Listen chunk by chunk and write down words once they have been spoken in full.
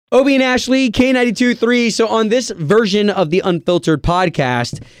Obie and Ashley, K92.3. So on this version of the Unfiltered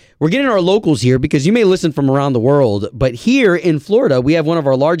podcast, we're getting our locals here because you may listen from around the world. But here in Florida, we have one of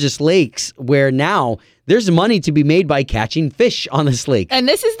our largest lakes where now there's money to be made by catching fish on this lake. And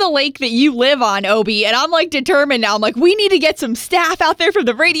this is the lake that you live on, Obie. And I'm determined now. I'm we need to get some staff out there from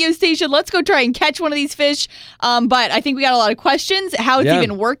the radio station. Let's go try and catch one of these fish. But I think we got a lot of questions. How it's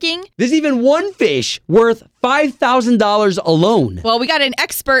even working. There's even one fish worth $5,000 alone. Well, we got an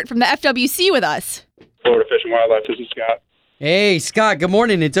expert from the FWC with us. Florida Fish and Wildlife. This is Scott. Hey, Scott. Good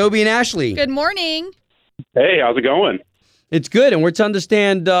morning. It's Obie and Ashley. Good morning. Hey, how's it going? It's good. And we're to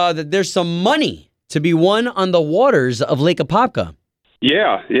understand that there's some money to be won on the waters of Lake Apopka.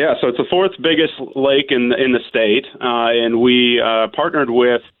 Yeah. So it's the fourth biggest lake in the state, and we partnered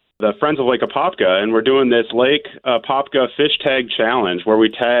with the Friends of Lake Apopka, and we're doing this Lake Apopka Fish Tag Challenge, where we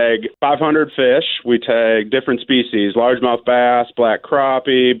tag 500 fish. We tag different species: largemouth bass, black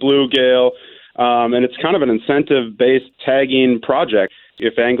crappie, bluegill, and it's kind of an incentive-based tagging project.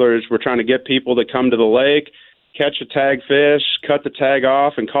 If anglers were trying to get people to come to the lake, catch a tag fish, cut the tag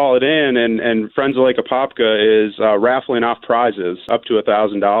off, and call it in. And Friends of Lake Apopka is raffling off prizes up to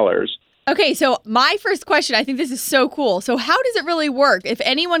 $1,000. Okay, so my first question, I think this is so cool. So how does it really work? If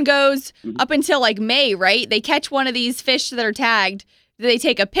anyone goes up until May, right? They catch one of these fish that are tagged. Do they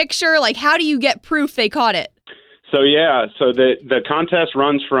take a picture? How do you get proof they caught it? So the contest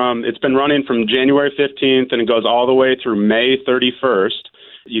it's been running from January 15th, and it goes all the way through May 31st.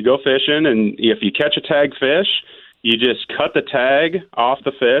 You go fishing, and if you catch a tag fish, you just cut the tag off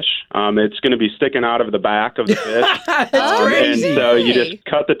the fish. It's going to be sticking out of the back of the fish. That's crazy. And so you just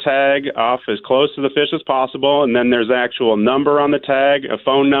cut the tag off as close to the fish as possible, and then there's an actual number on the tag, a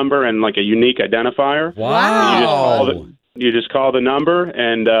phone number, and a unique identifier. Wow. You just call the number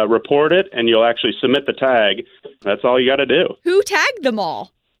and report it, and you'll actually submit the tag. That's all you got to do. Who tagged them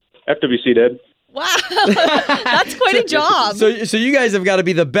all? FWC did. Wow, that's quite a job. So you guys have got to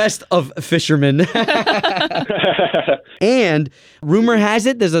be the best of fishermen. And rumor has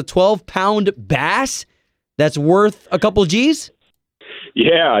it there's a 12-pound bass that's worth a couple G's?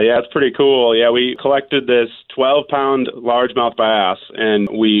 Yeah, it's pretty cool. Yeah, we collected this 12-pound largemouth bass, and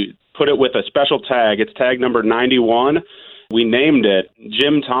we put it with a special tag. It's tag number 91. We named it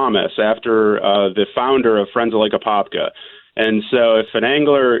Jim Thomas after the founder of Friends of Lake Apopka. And so if an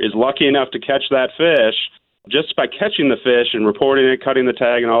angler is lucky enough to catch that fish, just by catching the fish and reporting it, cutting the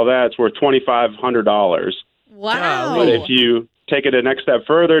tag and all that, it's worth $2,500. Wow. But if you take it a next step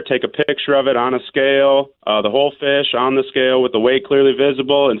further, take a picture of it on a scale, the whole fish on the scale with the weight clearly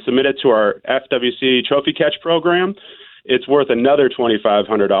visible, and submit it to our FWC Trophy Catch program, it's worth another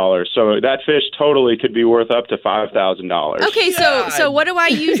 $2,500. So that fish totally could be worth up to $5,000. Okay, so what do I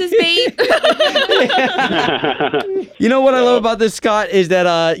use as bait? You know what I love about this, Scott, is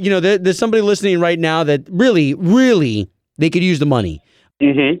that there's somebody listening right now that really, really, they could use the money.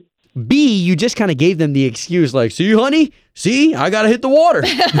 Mm-hmm. B, you just kind of gave them the excuse, see, honey? See, I got to hit the water.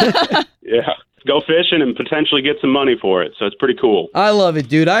 Yeah. Go fishing and potentially get some money for it. So it's pretty cool. I love it,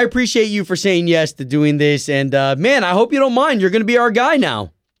 dude. I appreciate you for saying yes to doing this. And, man, I hope you don't mind. You're going to be our guy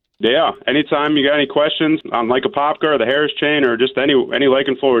now. Yeah. Anytime you got any questions on Lake Apopka or the Harris Chain or just any lake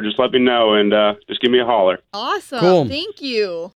in Florida, just let me know and just give me a holler. Awesome. Cool. Thank you.